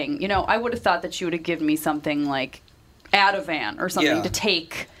was the thing. I would have thought that she would have given me something like Ativan or something to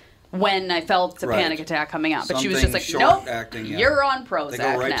take when I felt a panic attack coming out. But she was just like, nope, you're on Prozac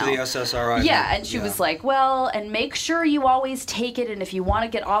now. They go right to the SSRI. Yeah, and she was like, well, and make sure you always take it, and if you want to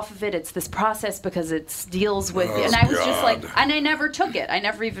get off of it, it's this process because it deals with... and I was just like... And I never took it. I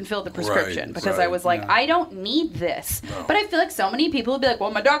never even filled the prescription because I was like, I don't need this. No. But I feel like so many people would be like,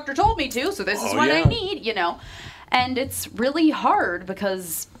 well, my doctor told me to, so this is what I need, And it's really hard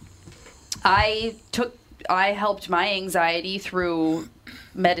because I helped my anxiety through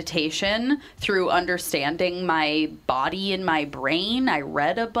meditation, through understanding my body and my brain. I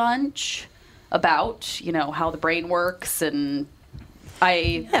read a bunch about, how the brain works, and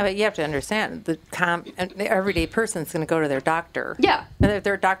Yeah, but you have to understand, the everyday person's going to go to their doctor. Yeah. And if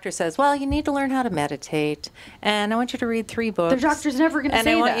their doctor says, well, you need to learn how to meditate, and I want you to read 3 books. Their doctor's never going to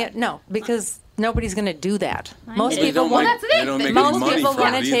say that. No, because... Nobody's going to do that. Most people want to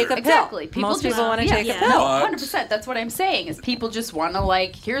take a pill. Exactly. Most people want to take a pill. No, 100%. That's what I'm saying. Is people just want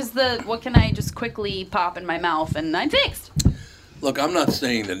to here's what can I just quickly pop in my mouth and I'm fixed. Look, I'm not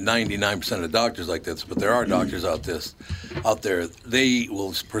saying that 99% of doctors like this, but there are doctors out there. They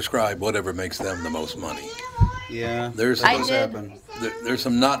will prescribe whatever makes them the most money. Yeah, there's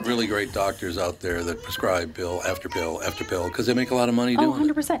some not really great doctors out there that prescribe pill after pill after pill because they make a lot of money doing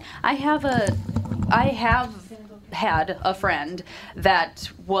it. 100%. I have had a friend that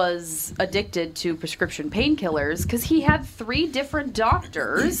was addicted to prescription painkillers because he had 3 different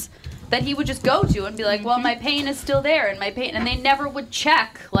doctors that he would just go to and be like, well, my pain is still there, and they never would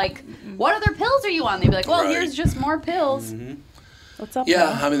check, what other pills are you on? They'd be like, well, here's just more pills. What's up? Yeah,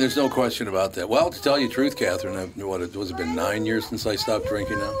 now? I mean, there's no question about that. Well, to tell you the truth, Catherine, has it been 9 years since I stopped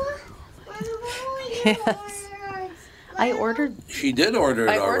drinking now? Yes. I ordered. She did order it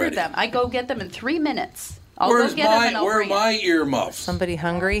already. I ordered them. I go get them in 3 minutes. I'll Where's go get them and I'll where are bring my it. earmuffs? Somebody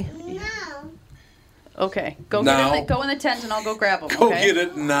hungry? Okay, go in the tent and I'll go grab them. Go okay? get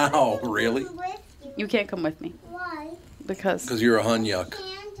it now, really? You can't come with me. Why? Because you're a hunyuck.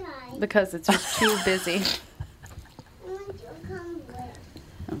 Because it's just too busy.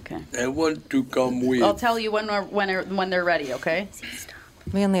 Okay. I want to come with. I'll tell you when they're ready. Okay.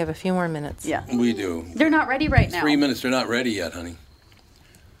 We only have a few more minutes. Yeah. We do. They're not ready right now. 3 minutes. They're not ready yet, honey.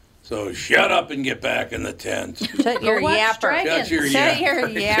 So shut up and get back in the tent. Shut your yapper. Shut your Shut yapper. your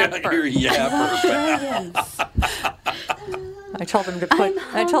yapper. Shut your yapper. I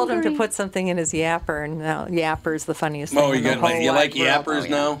told him to put something in his yapper, and now yapper's the funniest thing. Oh, in the whole you like wide world. yappers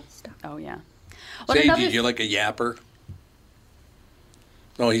now? Oh yeah. Say, did you like a yapper?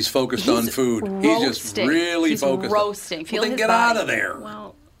 No, he's focused on food. He's just really focused. Roasting. Well, then get out of there.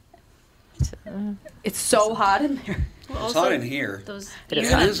 Well, it's so hot in there. Well, it's hot in here. It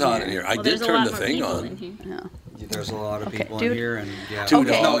is hot in here. I did turn the thing on. Yeah. There's a lot of people dude. in here, and there's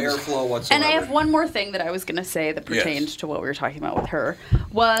no airflow whatsoever. And I have one more thing that I was going to say that pertains to what we were talking about with her.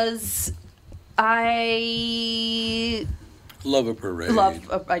 Was I love a parade?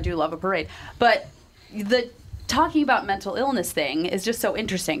 I do love a parade, but the talking about mental illness thing is just so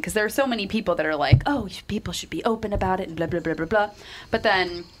interesting because there are so many people that are like, oh, people should be open about it and blah blah blah blah blah, but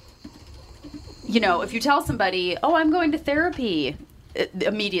then. If you tell somebody, oh, I'm going to therapy,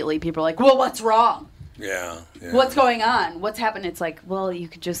 immediately people are like, well, what's wrong? Yeah. What's going on? What's happened? It's like, well, you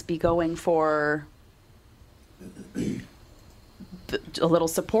could just be going for a little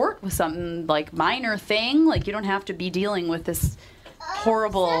support with something like minor thing. Like, you don't have to be dealing with this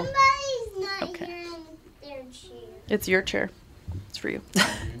horrible... Somebody's not Okay. here in their chair. It's your chair. It's for you.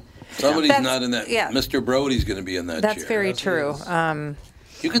 Somebody's not in that. yeah. Mr. Brody's going to be in that That's chair. very true.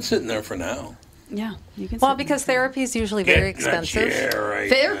 You can sit in there for now. Yeah, you can. Well, because therapy is usually very expensive.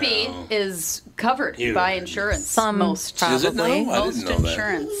 Therapy is covered by insurance. Some most probably. Is it now? I didn't Most know that.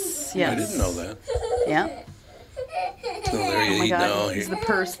 insurance. Yes. I didn't know that. Yeah. So there Oh my you God, go. he's the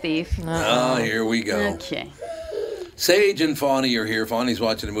purse thief. Oh, here we go. Okay. Sage and Fawny are here. Fawny's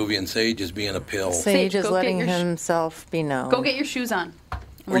watching a movie, and Sage is being a pill. Sage is go letting get your himself be known. Go get your shoes on.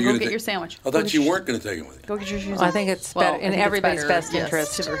 Are We'll you go gonna get ta- your sandwich. I thought you weren't going to take him with you. Go get your shoes Well, on. I think it's Well, in I think it's everybody's better, best yes,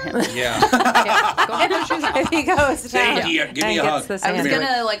 interest. for him. Yeah. Go get your shoes on. If he goes down Sage, give me and a hug. gets the I was sandwich.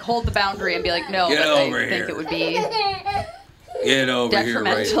 gonna hold the boundary and be like, no, Get but over I here. think it would be Get over here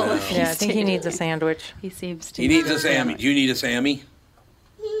right detrimental now. if Yeah, I think he needs a sandwich. He seems to. He needs a Sammy. Do you need a Sammy?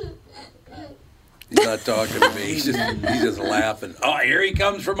 He's not talking to me. He's just laughing. Oh, here he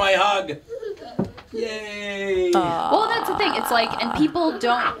comes for my hug. Yay. Well, that's the thing. It's like, and people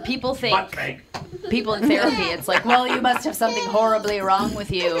think, people in therapy, it's like, well, you must have something horribly wrong with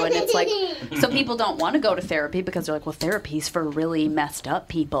you. And it's like, so people don't want to go to therapy because they're like, well, therapy's for really messed up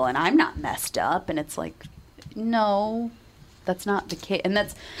people, and I'm not messed up. And it's like, no, that's not the case. And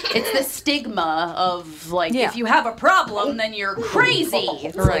it's the stigma of like, if you have a problem, then you're crazy.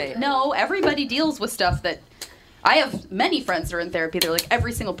 It's like, no, everybody deals with stuff that. I have many friends that are in therapy. They're like,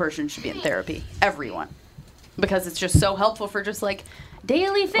 every single person should be in therapy. Everyone. Because it's just so helpful for just like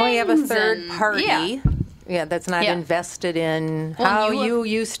daily things. Well, you have a third and- party. Yeah, that's not invested in how you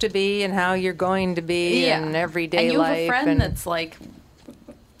used to be and how you're going to be in everyday and you life. have a friend that's like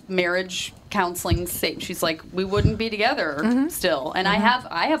marriage counseling. She's like, we wouldn't be together still. And I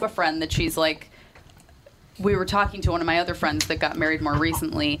have a friend that she's like, we were talking to one of my other friends that got married more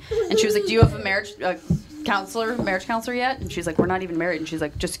recently, and she was like, do you have a marriage counselor yet? And she's like, we're not even married. And she's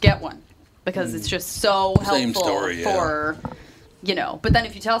like, just get one, because it's just so helpful. Same story, for but then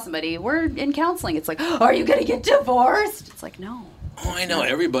if you tell somebody we're in counseling, it's like, are you gonna get divorced? It's like, no. Oh, I know.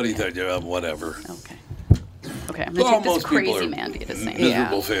 Everybody thought, whatever. Okay, I'm gonna take this crazy man to get his name.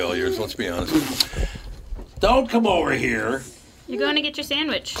 Miserable failures, let's be honest. Don't come over here. You're going to get your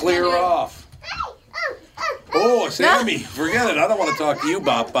sandwich. Clear off. Oh, Sammy. Forget it. I don't want to talk to you,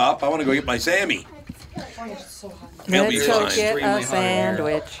 Bop Bop. I want to go get my Sammy. He'll be Let's go fine. get a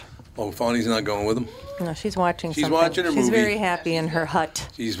sandwich. Oh, Fawny's not going with him? No, she's watching She's something. watching her She's movie. very happy in her hut.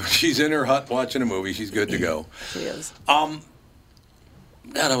 She's in her hut watching a movie. She's good to go. She is. God,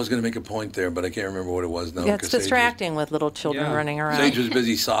 I was going to make a point there, but I can't remember what it was now. Yeah, it's distracting with little children running around. Sage was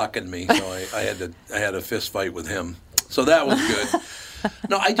busy socking me, so I had a fist fight with him. So that was good.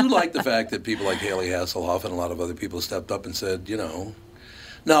 No, I do like the fact that people like Haley Hasselhoff and a lot of other people stepped up and said,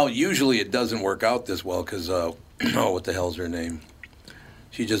 Now, usually it doesn't work out this well because, what the hell's her name?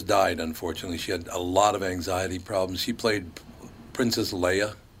 She just died, unfortunately. She had a lot of anxiety problems. She played Princess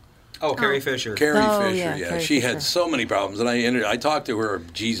Leia. Oh, Carrie Fisher. Carrie Fisher, yeah. She had so many problems, and I talked to her,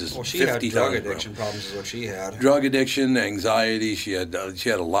 Jesus, well, she 50 had drug times. addiction problems is what she had. Drug addiction, anxiety. She had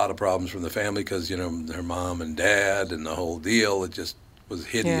a lot of problems from the family because, her mom and dad and the whole deal. It just was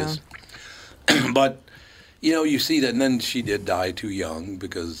hideous. Yeah. But, you see that, and then she did die too young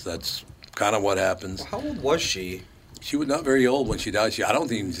because that's kind of what happens. Well, how old was she? She was not very old when she died. I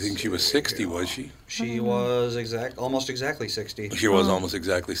don't even think she was 60, was she? She was almost exactly 60. She was almost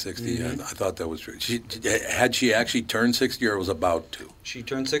exactly 60. Mm-hmm. I thought that was true. Had she actually turned 60 or was about to? She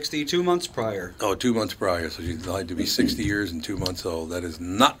turned 60 2 months prior. Oh, 2 months prior. So she died to be 60 years and 2 months old. That is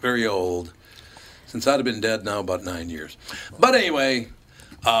not very old. Since I'd have been dead now about 9 years. But anyway,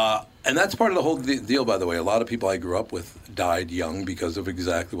 and that's part of the whole deal, by the way. A lot of people I grew up with died young because of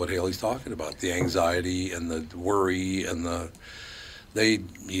exactly what Haley's talking about. The anxiety and the worry and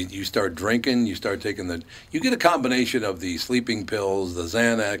you start drinking, you start taking you get a combination of the sleeping pills, the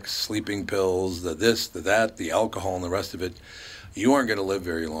Xanax sleeping pills, the this, the that, the alcohol and the rest of it. You aren't going to live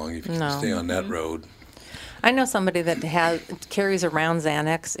very long if you stay on that road. I know somebody that carries around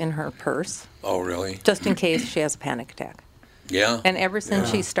Xanax in her purse. Oh, really? Just in case she has a panic attack. Yeah. And ever since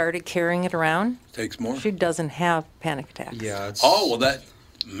she started carrying it around, takes more. She doesn't have panic attacks. Yeah.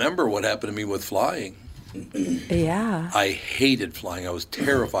 Remember what happened to me with flying? Yeah. I hated flying. I was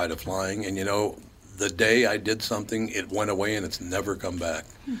terrified of flying, and the day I did something, it went away and it's never come back.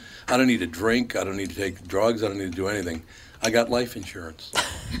 I don't need to drink. I don't need to take drugs. I don't need to do anything. I got life insurance.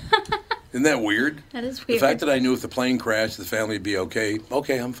 Isn't that weird? That is weird. The fact that I knew if the plane crashed, the family would be okay.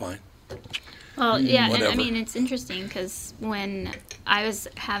 Okay, I'm fine. Well, yeah, Whatever. and it's interesting because when I was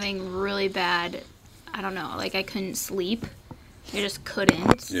having really bad, I don't know, I couldn't sleep. I just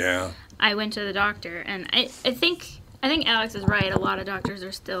couldn't. Yeah. I went to the doctor, and I think Alex is right. A lot of doctors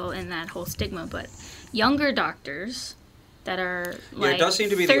are still in that whole stigma, but younger doctors that are it does seem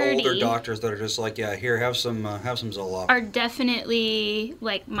to be 30, the older doctors that are just here, have some Zoloft. Are definitely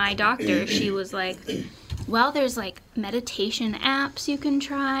my doctor. She was like, well, there's meditation apps you can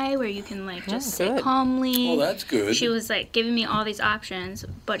try where you can just sit calmly. Oh, that's good. She was giving me all these options,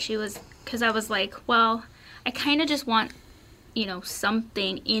 but because I was well, I kind of just want,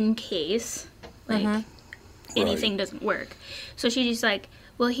 something in case anything doesn't work. So she's just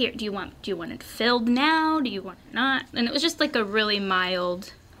well, here, do you want it filled now? Do you want it not? And it was just a really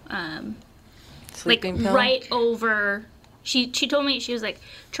mild, sleeping pill? Right over. She told me, she was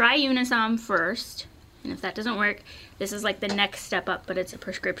try Unisom first. And if that doesn't work, this is the next step up, but it's a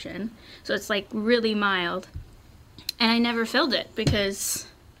prescription. So it's really mild. And I never filled it because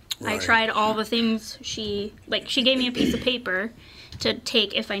I tried all the things she gave me a piece of paper to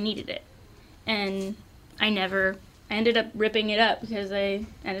take if I needed it. And I ended up ripping it up because I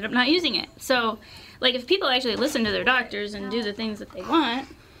ended up not using it. So, if people actually listen to their doctors and do the things that they want.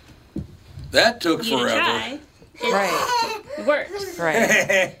 That took forever. It works.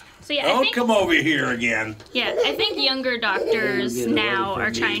 Right. So yeah, Don't come over here again. Yeah, I think younger doctors now are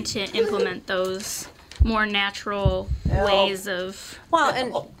trying to implement those more natural ways of. Well,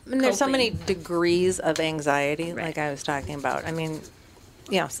 and there's so many degrees of anxiety, like I was talking about. I mean,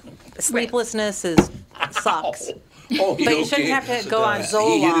 sleeplessness sucks. Oh, but you shouldn't have to go on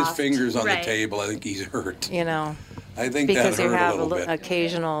Zoloft. He hit his fingers on the table. I think he's hurt. I think because that hurt you have a little bit.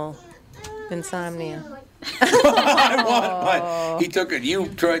 Occasional insomnia. He took it. You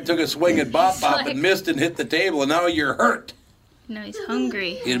took a swing at Bop and missed and hit the table, and now you're hurt. No, he's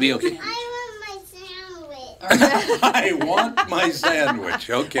hungry. It'll be okay. I want my sandwich.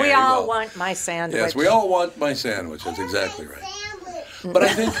 Okay. We all want my sandwich. Yes, we all want my sandwich. That's exactly right. But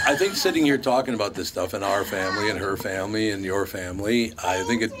I think sitting here talking about this stuff in our family and her family and your family, I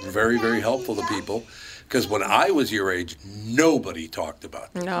think it's very, very helpful to people. Because when I was your age, nobody talked about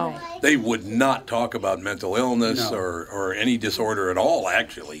it. No. They would not talk about mental illness or any disorder at all,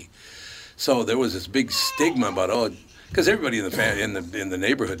 actually. So there was this big stigma about, because everybody in the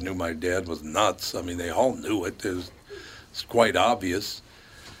neighborhood knew my dad was nuts. I mean, they all knew it. It's quite obvious.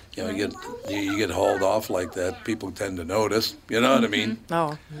 You get hauled off like that, people tend to notice. You know what I mean?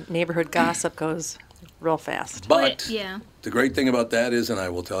 Oh, neighborhood gossip goes real fast. But the great thing about that is, and I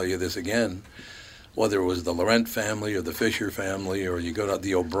will tell you this again, whether it was the Laurent family or the Fisher family or you go to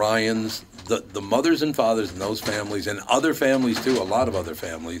the O'Briens, the mothers and fathers in those families and other families too, a lot of other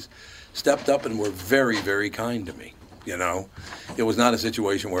families, stepped up and were very, very kind to me. It was not a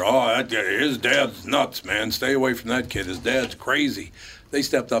situation where, his dad's nuts, man. Stay away from that kid. His dad's crazy. They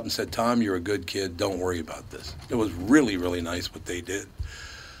stepped up and said, Tom, you're a good kid. Don't worry about this. It was really, really nice what they did.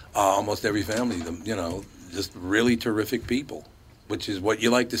 Almost every family, just really terrific people, which is what you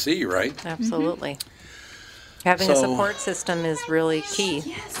like to see, right? Absolutely. Having a support system is really key.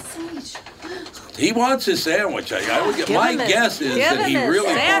 Yes, he wants his sandwich. I would get, my guess is that he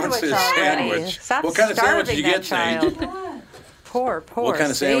really wants his sandwich. Stop what kind of sandwich did you get, Sage? Poor What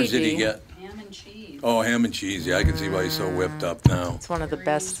kind of sandwich Sagey. did he get? Ham and cheese. Oh, ham and cheese. Yeah, I can see why he's so whipped up now. It's one of the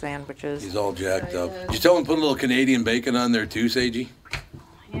best sandwiches. He's all jacked up. Did you tell him to put a little Canadian bacon on there too, Sagey?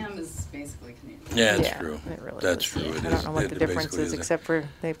 Ham is basically Canadian. Yeah, that's true. It really That's is. true. It I don't know what It the difference basically is, except for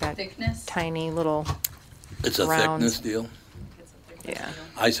they've got thickness? tiny little It's a rounds. thickness deal. Yeah.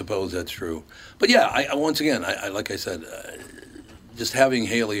 I suppose that's true. But yeah, I once again, I like I said, just having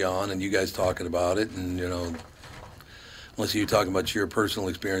Haley on and you guys talking about it, and unless you're talking about your personal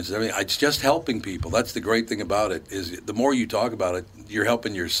experiences, everything, it's just helping people. That's the great thing about it, is the more you talk about it, you're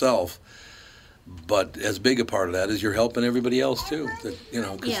helping yourself. But as big a part of that is you're helping everybody else too.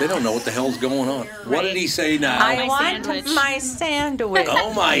 Because they don't know what the hell's going on. Right. What did he say now? I want my sandwich.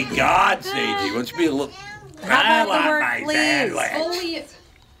 Oh my God, Sagey, why don't you be a little? How about the word my please? sandwich.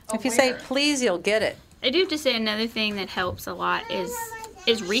 If you say please, you'll get it. I do have to say another thing that helps a lot is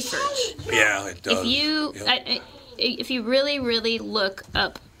research. Yeah, it does. If you really, really look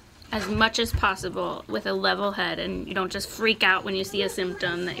up as much as possible with a level head, and you don't just freak out when you see a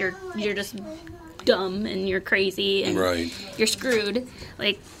symptom that you're just dumb and you're crazy and you're screwed,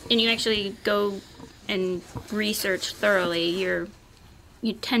 and you actually go and research thoroughly,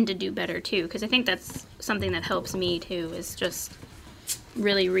 you tend to do better too. Because I think that's something that helps me too, is just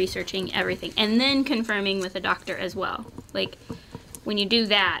really researching everything and then confirming with a doctor as well. When you do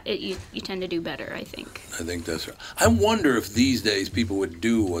that, you tend to do better, I think. I think that's right. I wonder if these days people would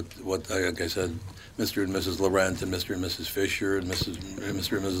do what like I said, Mr. and Mrs. Laurent and Mr. and Mrs. Fisher and Mr. and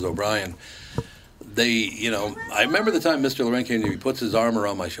Mrs. O'Brien. I remember the time Mr. Laurent came to me, he puts his arm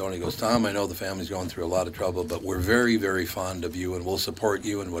around my shoulder and he goes, Tom, I know the family's going through a lot of trouble, but we're very, very fond of you and we'll support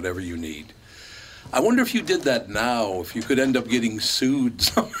you in whatever you need. I wonder if you did that now, if you could end up getting sued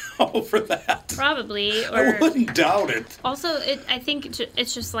somehow for that. Probably. Or I wouldn't doubt it. Also, I think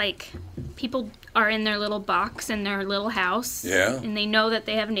it's just like people are in their little box in their little house. Yeah. And they know that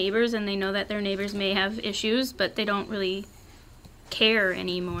they have neighbors and they know that their neighbors may have issues, but they don't really care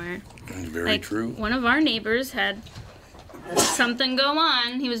anymore. Very true. One of our neighbors had something go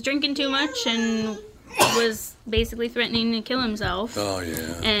on. He was drinking too much and was basically threatening to kill himself. Oh,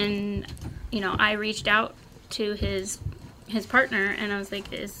 yeah. And I reached out to his partner, and I was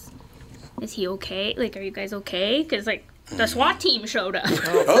like, "Is he okay? Are you guys okay?" Because the SWAT team showed up.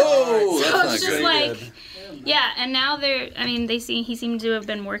 Oh, so that's it's not just good. Yeah. And now he seemed to have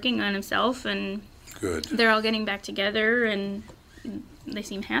been working on himself, and good. They're all getting back together, and they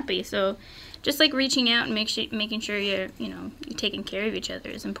seem happy. So, just reaching out and making sure you're taking care of each other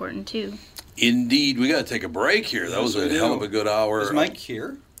is important too. Indeed, we got to take a break here. That was a hell of a good hour. Is Mike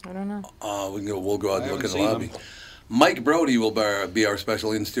here? I don't know. We'll go out and look in the lobby. Mike Brody will be our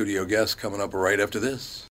special in-studio guest coming up right after this.